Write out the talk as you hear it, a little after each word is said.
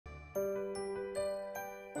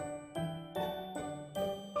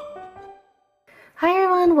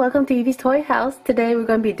everyone, welcome to Evie's Toy House. Today we're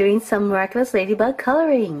going to be doing some Miraculous Ladybug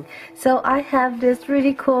coloring. So I have this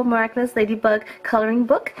really cool Miraculous Ladybug coloring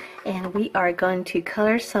book and we are going to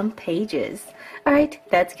color some pages. Alright,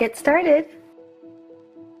 let's get started.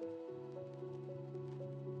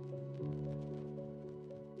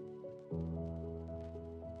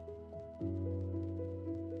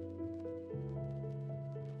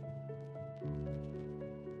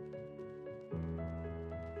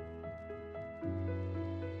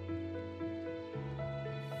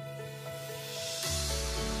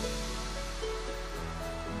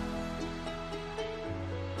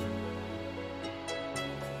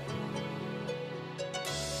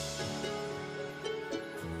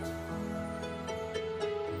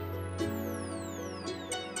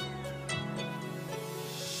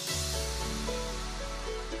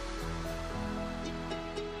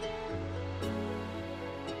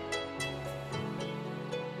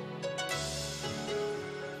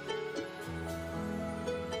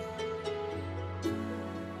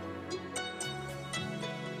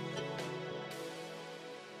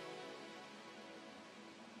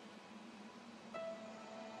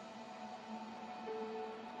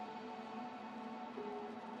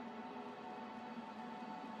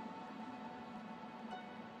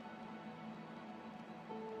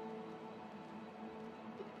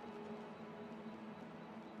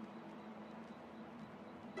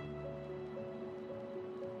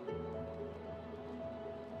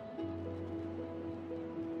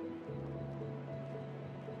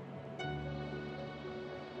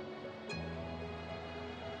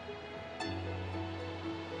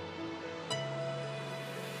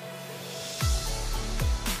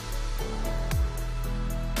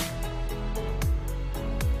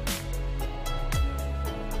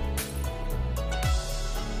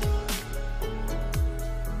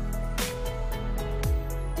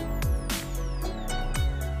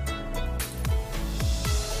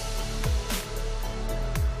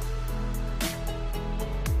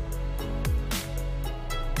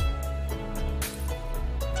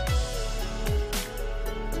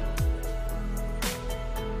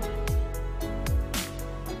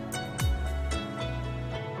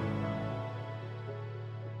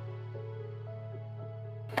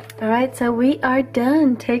 Alright, so we are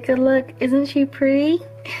done. Take a look. Isn't she pretty?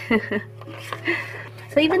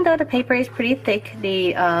 So even though the paper is pretty thick,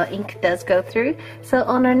 the ink does go through. So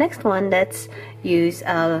on our next one, let's use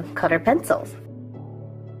color pencils.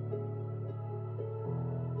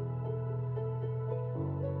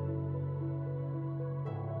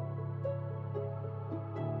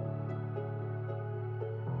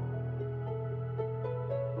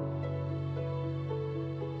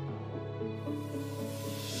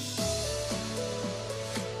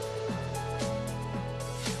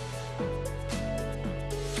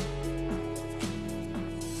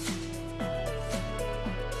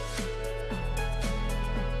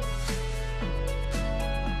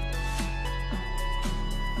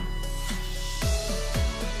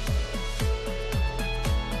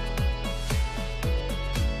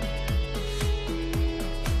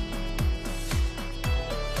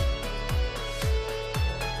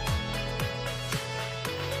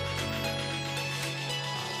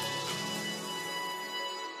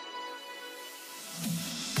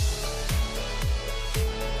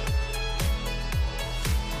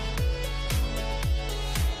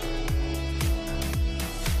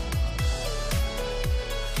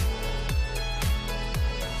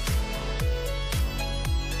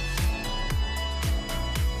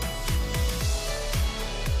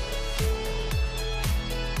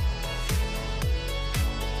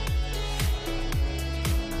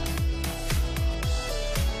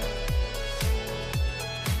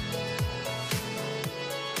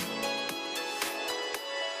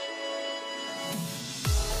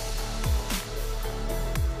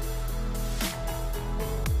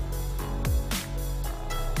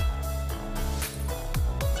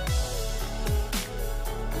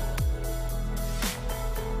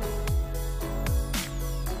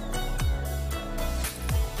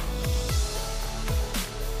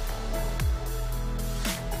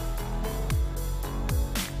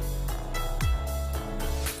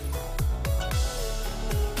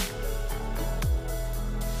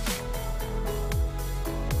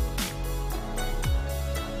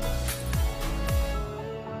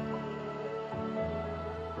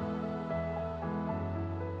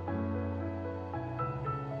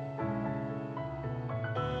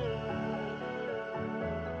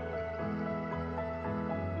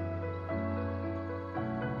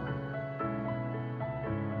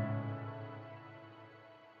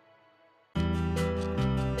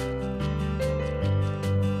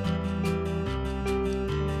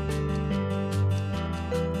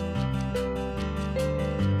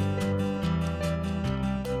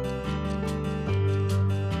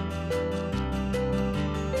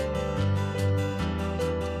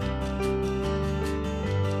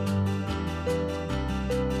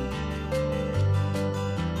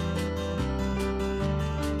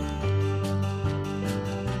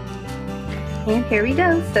 And here we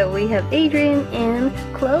go. So we have Adrian and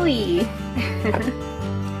Chloe.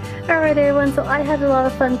 Alright everyone, so I had a lot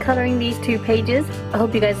of fun coloring these 2 pages. I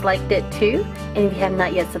hope you guys liked it too. And if you have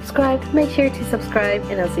not yet subscribed, make sure to subscribe,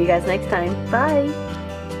 and I'll see you guys next time. Bye!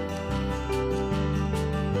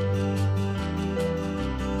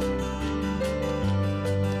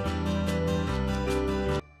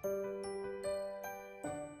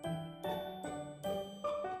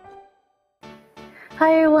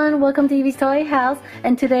 Hi everyone, welcome to Evies Toy House,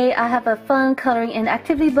 and today I have a fun coloring and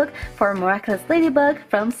activity book for Miraculous Ladybug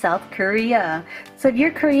from South Korea. So if you're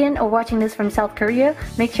Korean or watching this from South Korea,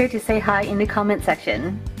 make sure to say hi in the comment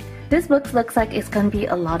section. This book looks like it's going to be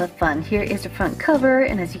a lot of fun. Here is the front cover,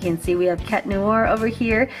 and as you can see we have Cat Noir over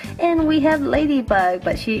here, and we have Ladybug,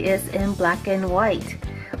 but she is in black and white.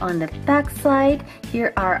 On the back side,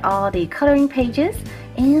 here are all the coloring pages,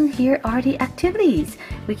 and here are the activities.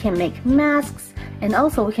 We can make masks, and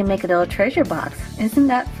also we can make a little treasure box. Isn't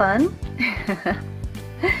that fun?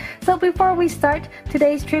 So before we start,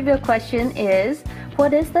 today's trivia question is,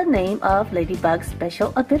 what is the name of Ladybug's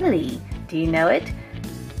special ability? Do you know it?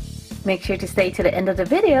 Make sure to stay to the end of the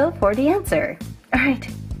video for the answer. Alright,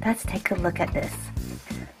 let's take a look at this.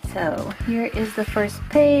 So here is the first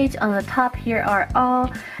page. On the top here are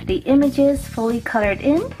all the images fully colored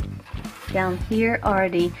in. Down here are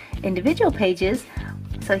the individual pages.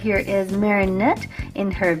 So here is Marinette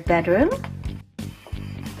in her bedroom.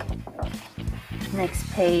 Next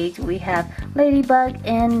page we have Ladybug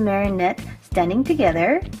and Marinette standing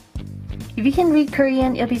together. If you can read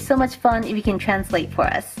Korean, it'll be so much fun if you can translate for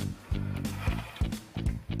us.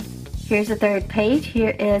 Here's the third page.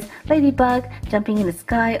 Here is Ladybug jumping in the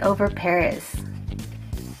sky over Paris.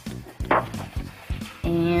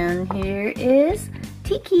 And here is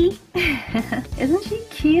Tiki. Isn't she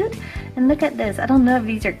cute? And look at this. I don't know if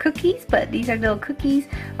these are cookies, but these are little cookies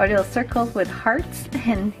or little circles with hearts.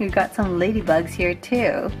 And we've got some ladybugs here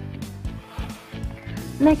too.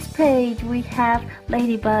 Next page we have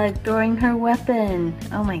Ladybug throwing her weapon.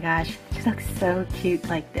 Oh my gosh, she looks so cute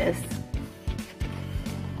like this.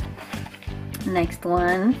 Next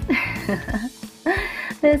one.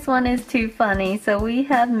 This one is too funny. So we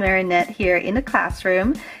have Marinette here in the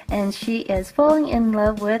classroom, and she is falling in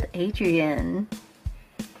love with Adrian.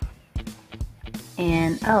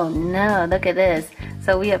 And oh no, look at this.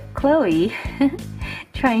 So we have Chloe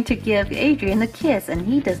trying to give Adrian a kiss, and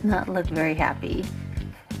he does not look very happy.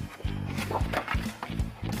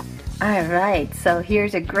 Alright, so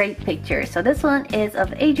here's a great picture. So this one is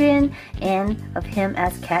of Adrian and of him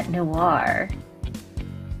as Cat Noir.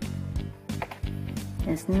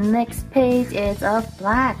 This next page is of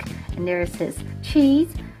Black, and there's his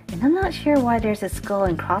cheese, and I'm not sure why there's a skull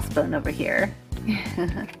and crossbone over here.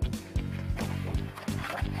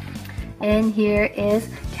 And here is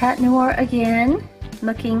Cat Noir again,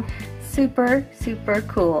 looking super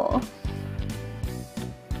cool.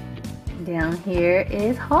 Down here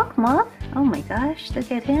is Moth. Oh my gosh,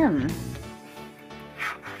 look at him.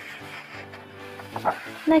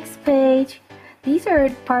 Next page. These are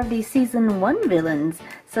part of the season 1 villains.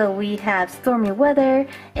 So we have Stormy Weather,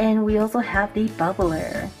 and we also have the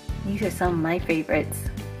Bubbler. These are some of my favorites.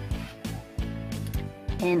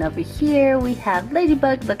 And over here we have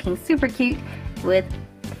Ladybug looking super cute with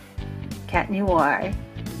Cat Noir.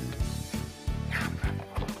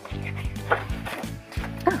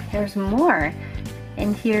 Oh, there's more.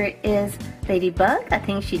 And here is Ladybug. I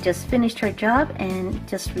think she just finished her job and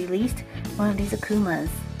just released one of these Akumas.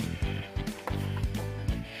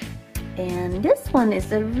 And this one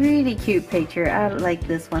is a really cute picture. I like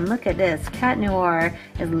this one. Look at this. Cat Noir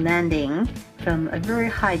is landing from a very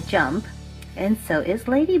high jump, and so is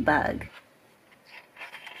Ladybug.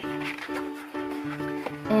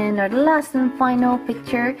 And our last and final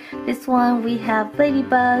picture, this one we have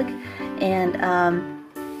Ladybug and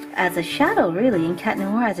as a shadow really, and Cat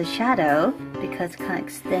Noir as a shadow because it kind of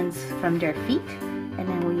extends from their feet. And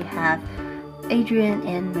then we have Adrian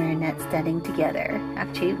and Marinette standing together,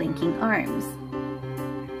 actually linking arms.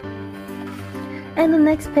 And the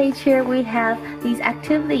next page here we have these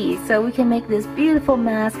activities, so we can make this beautiful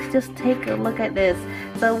mask. Just take a look at this.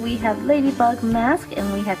 So we have Ladybug mask,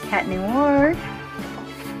 and we have Cat Noir.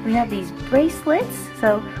 We have these bracelets,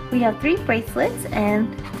 so we have 3 bracelets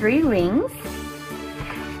and 3 rings.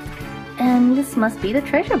 And this must be the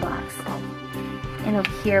treasure box. And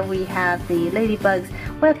over here we have the Ladybug's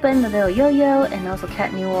weapon, the little yo-yo, and also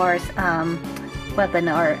Cat Noir's weapon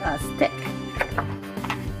or stick.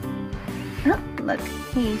 Oh, look,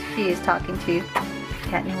 she is talking to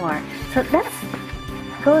Cat Noir. So let's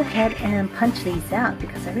go ahead and punch these out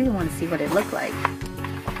because I really want to see what it looks like.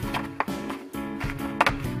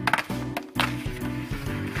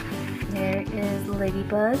 is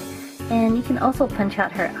Ladybug, and you can also punch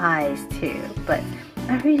out her eyes too, but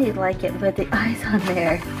I really like it with the eyes on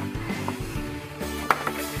there.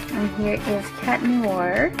 And here is Cat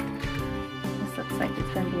Noir. This looks like it's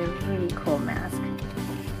going to be a really cool mask.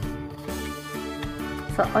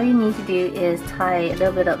 So all you need to do is tie a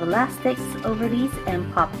little bit of elastics over these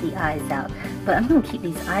and pop the eyes out. But I'm going to keep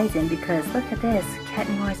these eyes in because look at this. Cat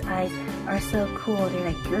Noir's eyes are so cool.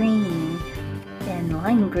 They're like green and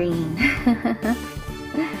lime green.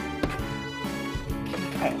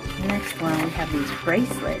 Okay, next one we have these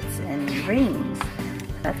bracelets and rings.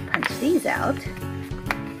 Let's punch these out.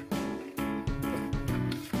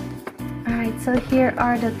 Alright, so here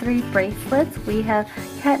are the 3 bracelets. We have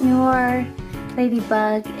Cat Noir,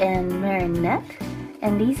 Ladybug, and Marinette.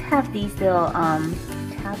 And these have these little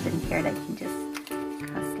tabs in here that you can just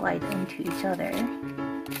kind of slide into each other.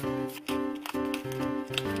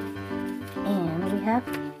 And we have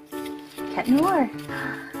Cat Noir.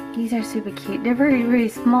 These are super cute. They're very, very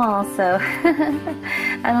small, so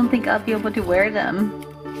I don't think I'll be able to wear them.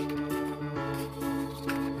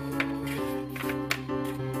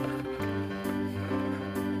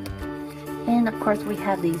 And of course we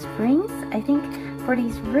have these rings. I think for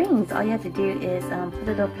these rings all you have to do is put a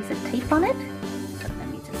little piece of tape on it. So let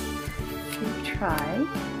me just try.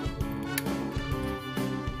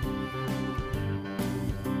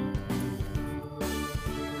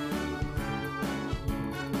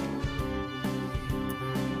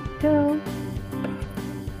 Go.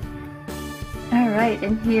 Alright,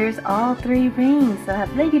 and here's all 3 rings. So I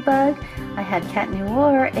have Ladybug, I have Cat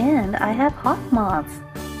Noir, and I have Hawk Moths.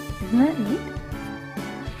 Isn't that neat?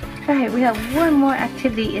 Alright, we have one more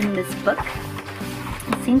activity in this book.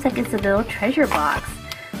 It seems like it's a little treasure box.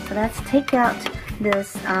 So let's take out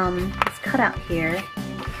this cutout here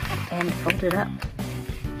and fold it up.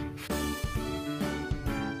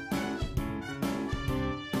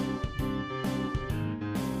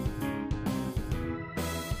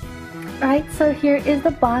 Alright, so here is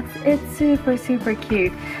the box. It's super, super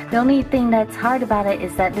cute. The only thing that's hard about it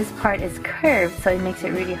is that this part is curved, so it makes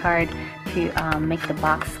it really hard to make the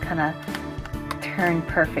box kind of turn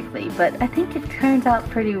perfectly. But I think it turns out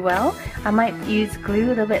pretty well. I might use glue a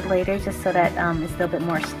little bit later just so that it's a little bit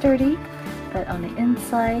more sturdy. But on the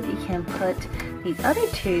inside, you can put these other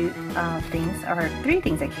 2 things, or 3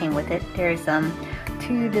 things that came with it. There's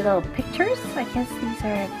 2 little pictures. I guess these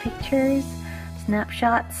are pictures.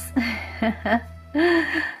 Snapshots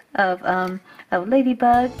of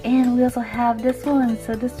Ladybug, and we also have this one.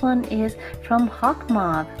 So this one is from Hawk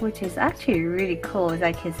Moth, which is actually really cool. It's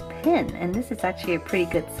like his pin, and this is actually a pretty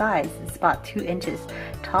good size. It's about 2 inches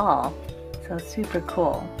tall, so super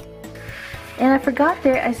cool. And I forgot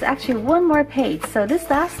there is actually one more page. So this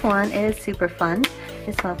last one is super fun.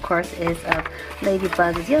 This one of course is of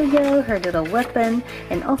Ladybug's yo-yo, her little weapon,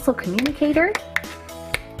 and also communicator.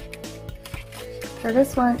 So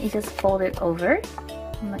this one, you just fold it over.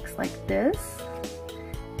 It looks like this.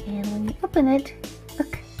 And when you open it,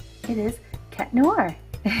 look, it is Cat Noir.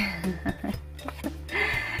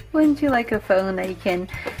 Wouldn't you like a phone that you can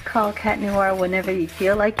call Cat Noir whenever you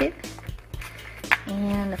feel like it?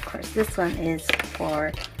 And of course, this one is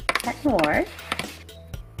for Cat Noir.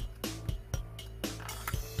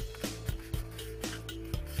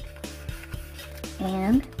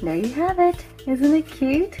 And there you have it. Isn't it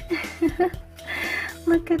cute?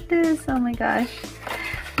 Look at this, oh my gosh.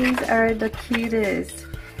 These are the cutest.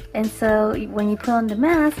 And so when you put on the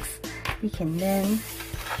masks, you can then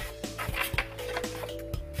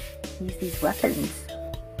use these weapons.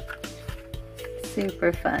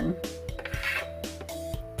 Super fun.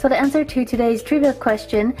 So the answer to today's trivia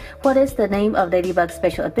question, what is the name of Ladybug's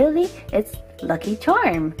special ability? It's Lucky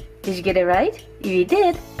Charm. Did you get it right? If you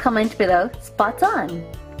did, comment below, spot on.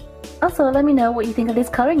 Also, let me know what you think of this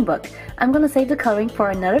coloring book. I'm going to save the coloring for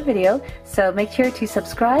another video, so make sure to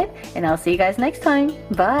subscribe, and I'll see you guys next time.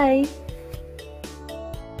 Bye!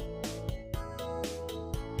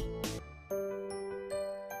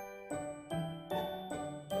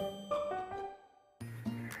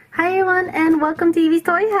 Hi everyone, and welcome to Evies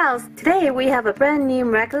Toy House. Today we have a brand new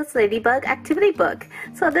Miraculous Ladybug activity book.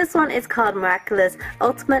 So this one is called Miraculous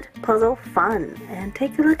Ultimate Puzzle Fun. And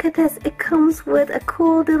take a look at this. It comes with a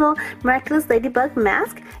cool little Miraculous Ladybug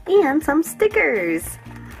mask and some stickers.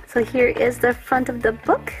 So here is the front of the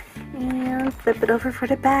book. And flip it over for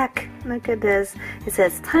the back. Look at this. It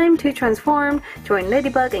says, time to transform. Join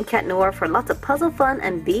Ladybug and Cat Noir for lots of puzzle fun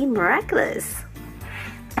and be miraculous.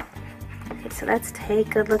 So let's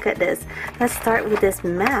take a look at this. Let's start with this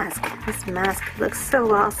mask. This mask looks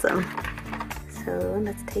so awesome. So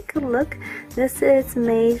let's take a look. This is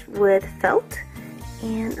made with felt,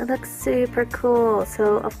 And it looks super cool.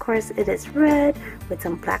 So of course it is red with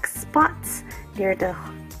some black spots near the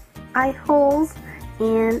eye holes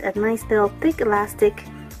and a nice little thick elastic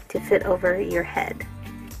to fit over your head.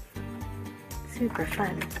 Super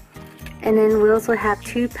fun. And then we also have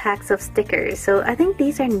 2 packs of stickers. So I think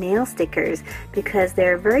these are nail stickers because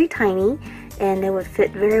they're very tiny and they would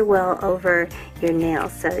fit very well over your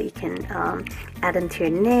nails. So you can add them to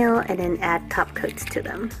your nail and then add top coats to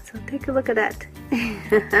them. So take a look at that.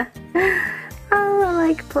 Oh, I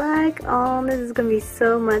like black. Oh, this is gonna be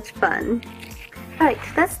so much fun. Alright,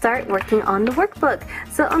 let's start working on the workbook.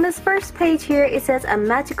 So on this first page here, it says a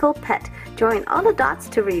magical pet. Join all the dots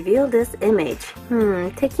to reveal this image.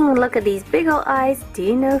 Taking a look at these big old eyes, do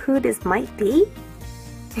you know who this might be?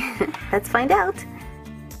 Let's find out.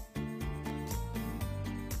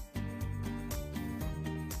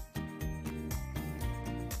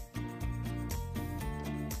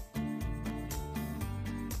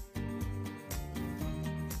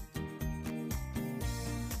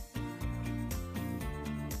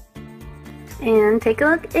 And take a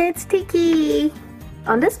look, it's Tiki!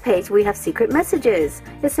 On this page we have secret messages.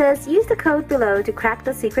 It says, use the code below to crack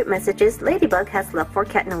the secret messages Ladybug has left for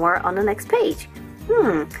Cat Noir on the next page.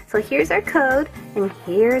 So here's our code and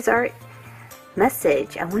here's our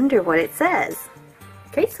message. I wonder what it says.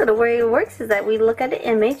 Okay, so the way it works is that we look at the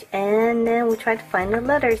image and then we try to find the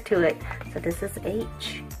letters to it. So this is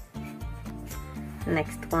H. The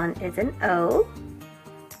next one is an O.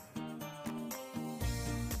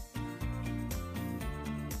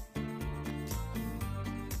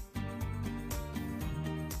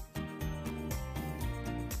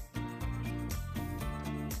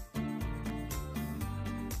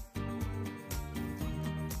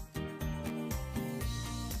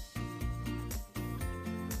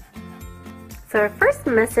 So our first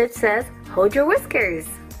message says, hold your whiskers.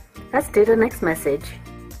 Let's do the next message.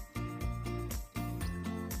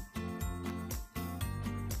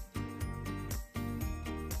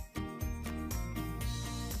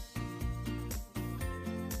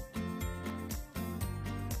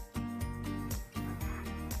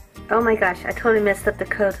 Oh my gosh, I totally messed up the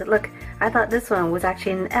code. Look, I thought this one was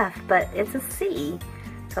actually an F, but it's a C.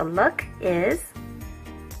 So look is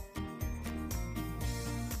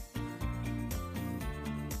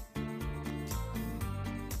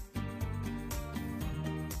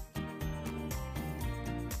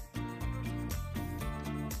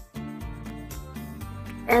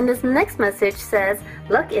and this next message says,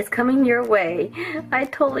 luck is coming your way. I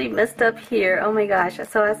totally messed up here. Oh my gosh.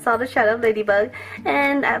 So I saw the shadow of Ladybug,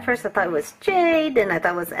 and at first I thought it was J, then I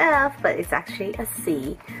thought it was F, but it's actually a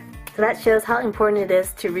C. So that shows how important it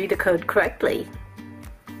is to read the code correctly.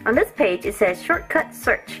 On this page it says, shortcut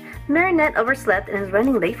search. Marinette overslept and is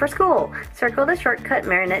running late for school. Circle the shortcut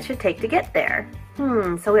Marinette should take to get there.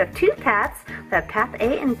 So we have 2 paths. We have path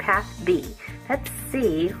A and path B. Let's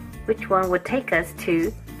see which one would take us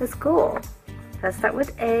to the school. Let's start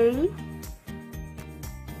with A.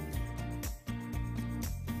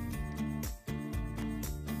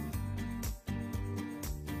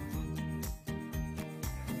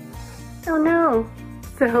 Oh no!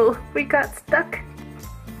 So we got stuck.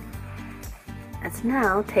 Let's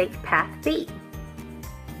now take path B.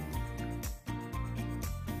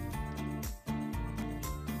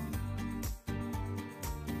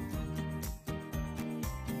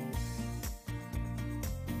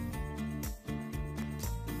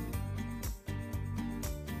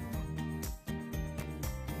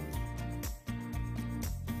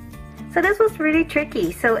 So this was really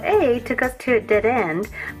tricky. So A took us to a dead end,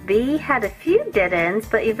 B had a few dead ends,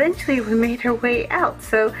 but eventually we made our way out.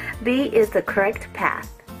 So B is the correct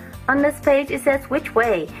path. On this page it says which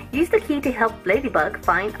way. Use the key to help Ladybug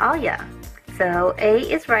find Aya. So A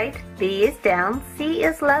is right, B is down, C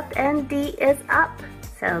is left, and D is up.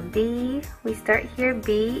 So B, we start here,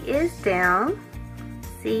 B is down,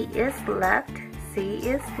 C is left, C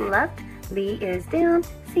is left, B is down,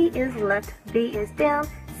 C is left, B is down,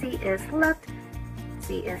 C is left,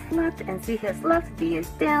 C is left, and C is left, B is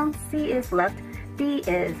down, C is left, B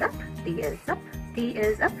is up, B is up, B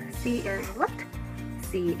is up, C is left,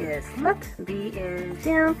 C is left, B is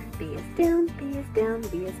down, B is down, B is down,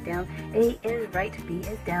 B is down, A is right, B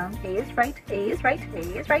is down, A is right, A is right, A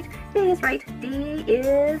is right, A is right, D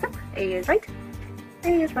is up, A is right, A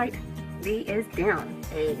is right, B is down,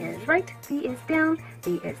 A is right, B is down,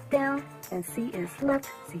 B is down, and C is left,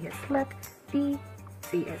 C is left, B,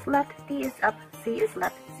 C is left, D is up, C is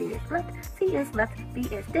left, C is left, C is left, B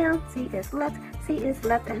is down, C is left, C is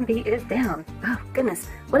left, and B is down. Oh goodness,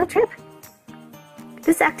 what a trip!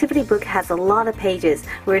 This activity book has a lot of pages.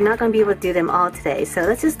 We're not going to be able to do them all today, so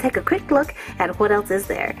let's just take a quick look at what else is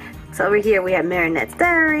there. So over here we have Marinette's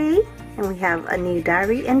diary, and we have a new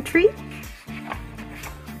diary entry.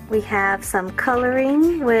 We have some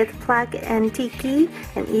coloring with Plaque and Tiki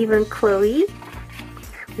and even Chloe.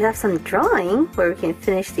 We have some drawing where we can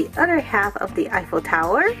finish the other half of the Eiffel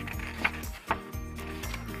Tower.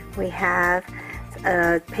 We have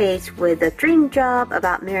a page with a dream job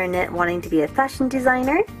about Marinette wanting to be a fashion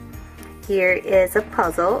designer. Here is a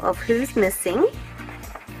puzzle of who's missing.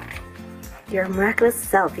 Your miraculous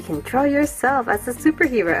self. You can draw yourself as a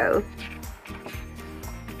superhero.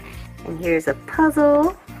 And here's a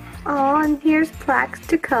puzzle. Oh, and here's plaques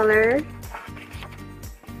to color.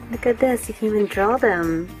 Look at this, you can even draw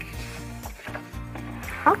them.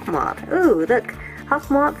 Hawk Moth. Ooh, look. Hawk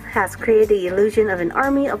Moth has created the illusion of an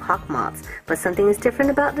army of hawk moths, but something is different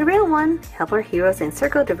about the real one. Help our heroes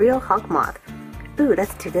encircle the real hawk moth. Ooh,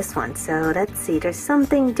 let's do this one. So let's see, there's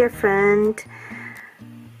something different.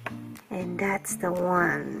 And that's the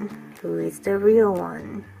one. Who is the real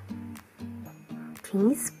one?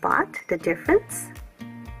 Can you spot the difference?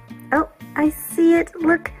 Oh, I see it.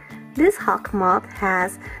 Look, this hawk moth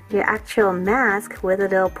has the actual mask with a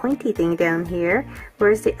little pointy thing down here,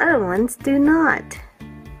 whereas the other ones do not.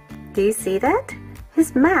 Do you see that?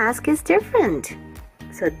 His mask is different.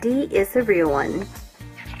 So D is the real one.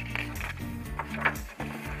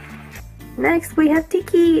 Next we have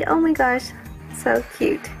Tiki. Oh my gosh, so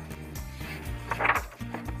cute.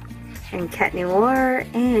 And Cat Noir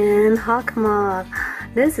and Hawk Moth.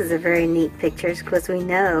 This is a very neat picture because we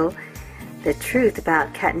know the truth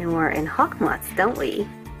about Cat Noir and Hawk Moths, don't we?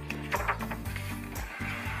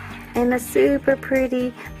 And a super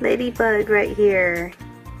pretty ladybug right here.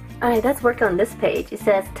 Alright, let's work on this page. It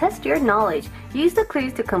says, test your knowledge. Use the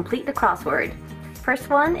clues to complete the crossword. First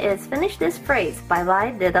one is finish this phrase. Bye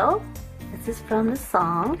bye diddle. This is from the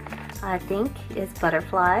song. I think it's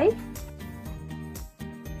Butterfly.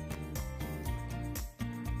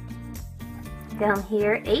 Down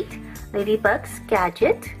here, 8. Ladybug's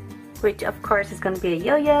gadget, which of course is going to be a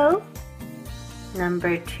yo-yo.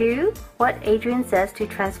 Number 2, what Adrian says to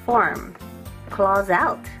transform. Claws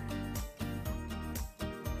out.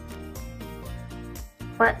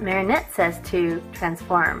 What Marinette says to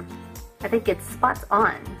transform. I think it's spots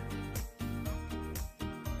on.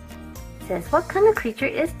 It says, what kind of creature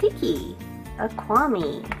is Tiki? A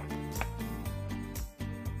Kwami.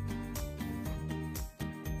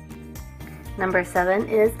 Number 7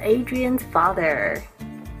 is Adrian's father,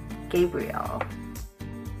 Gabriel.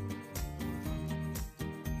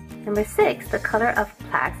 Number 6, the color of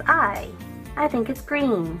Plaque's eye. I think it's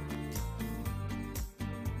green.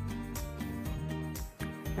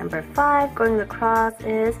 Number 5, going across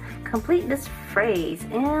is complete this phrase.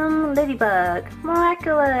 Ladybug,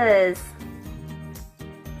 miraculous.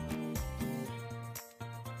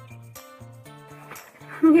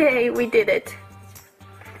 Yay, we did it.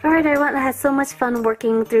 Alright everyone, I had so much fun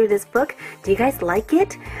working through this book. Do you guys like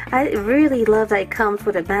it? I really love that it comes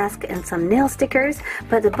with a mask and some nail stickers,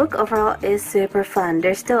 but the book overall is super fun.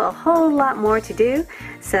 There's still a whole lot more to do,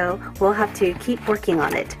 so we'll have to keep working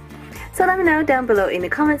on it. So let me know down below in the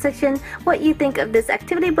comment section what you think of this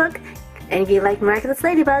activity book, and if you like Miraculous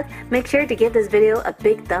Ladybug, make sure to give this video a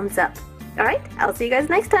big thumbs up. Alright, I'll see you guys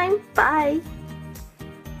next time. Bye!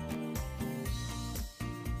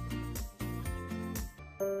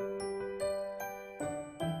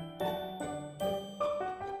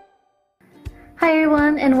 Hi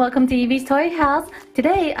everyone, and welcome to Evies Toy House.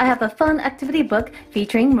 Today I have a fun activity book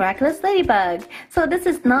featuring Miraculous Ladybug. So this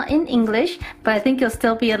is not in English, but I think it'll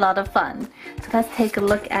still be a lot of fun. So let's take a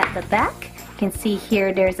look at the back. You can see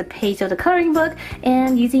here there's a page of the coloring book,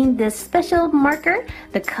 and using this special marker,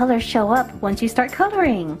 the colors show up once you start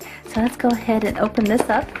coloring. So let's go ahead and open this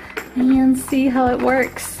up and see how it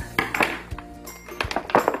works.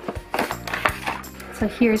 So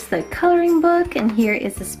here's the coloring book, and here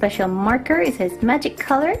is the special marker. It says magic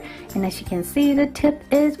color, and as you can see, the tip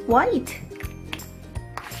is white.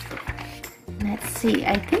 Let's see,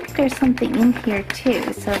 I think there's something in here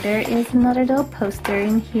too. So there is another little poster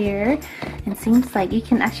in here, and seems like you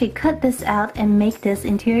can actually cut this out and make this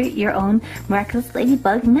into your own Miraculous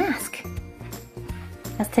Ladybug mask.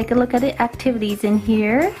 Let's take a look at the activities in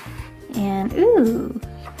here, and ooh,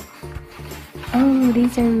 oh,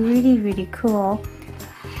 these are really cool.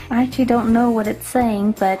 I actually don't know what it's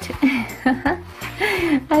saying, but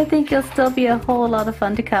I think it'll still be a whole lot of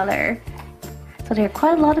fun to color. So there are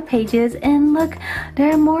quite a lot of pages, and look,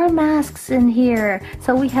 there are more masks in here.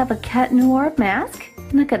 So we have a Cat Noir mask.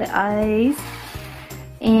 Look at the eyes.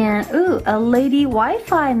 And ooh, a lady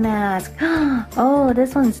Wi-Fi mask. Oh,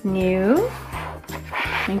 this one's new.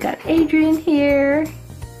 We got Adrian here.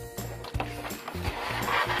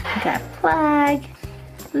 We got Flag,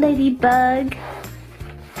 Ladybug,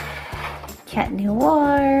 Cat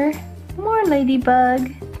Noir, more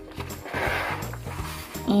Ladybug,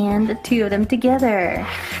 and the two of them together.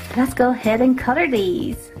 Let's go ahead and color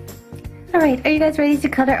these. Alright, are you guys ready to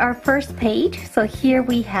color our first page? So here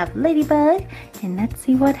we have Ladybug, and let's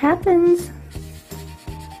see what happens.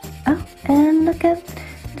 Oh, and look at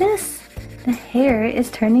this. The hair is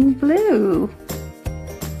turning blue.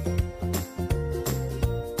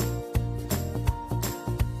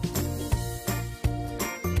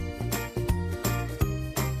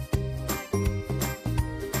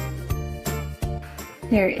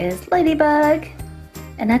 There is Ladybug.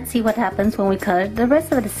 And let's see what happens when we color the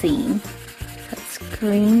rest of the scene. Let's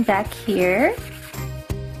green back here.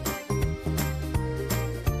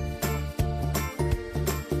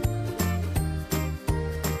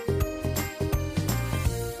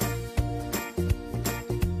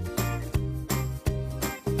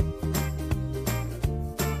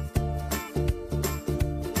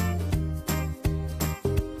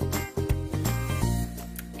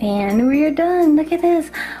 And we're done. Look at this.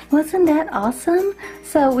 Wasn't that awesome?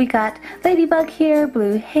 So we got Ladybug here,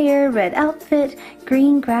 blue hair, red outfit,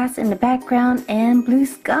 green grass in the background, and blue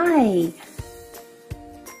sky.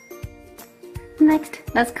 Next,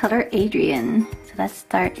 let's color Adrian. So let's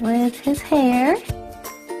start with his hair.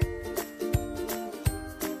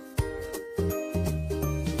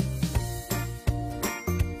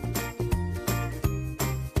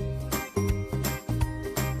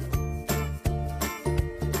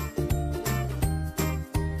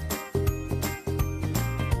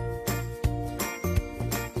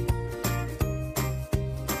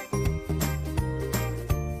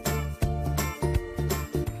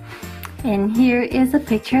 And here is a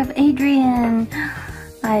picture of Adrian.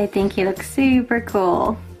 I think he looks super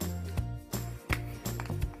cool.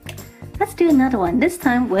 Let's do another one, this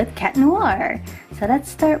time with Cat Noir. So let's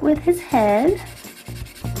start with his head.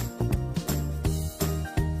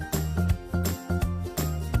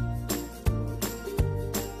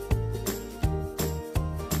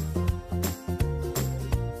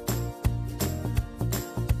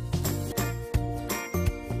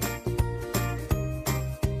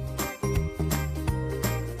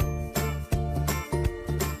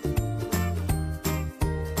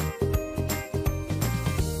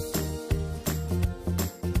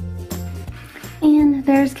 And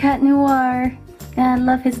there's Cat Noir. And I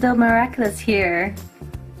love his little Miraculous here.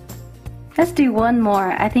 Let's do one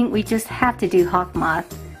more. I think we just have to do Hawk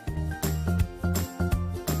Moth.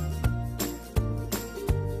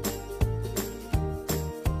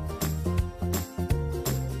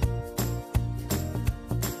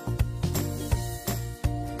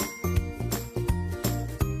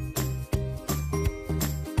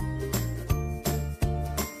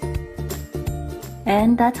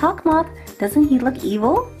 And that's Hawk Moth. Doesn't he look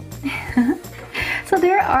evil? So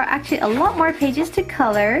there are actually a lot more pages to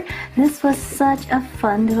color. This was such a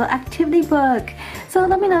fun little activity book. So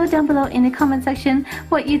let me know down below in the comment section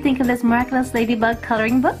what you think of this Miraculous Ladybug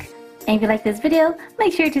coloring book. And if you like this video,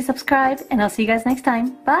 make sure to subscribe, and I'll see you guys next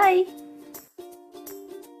time. Bye!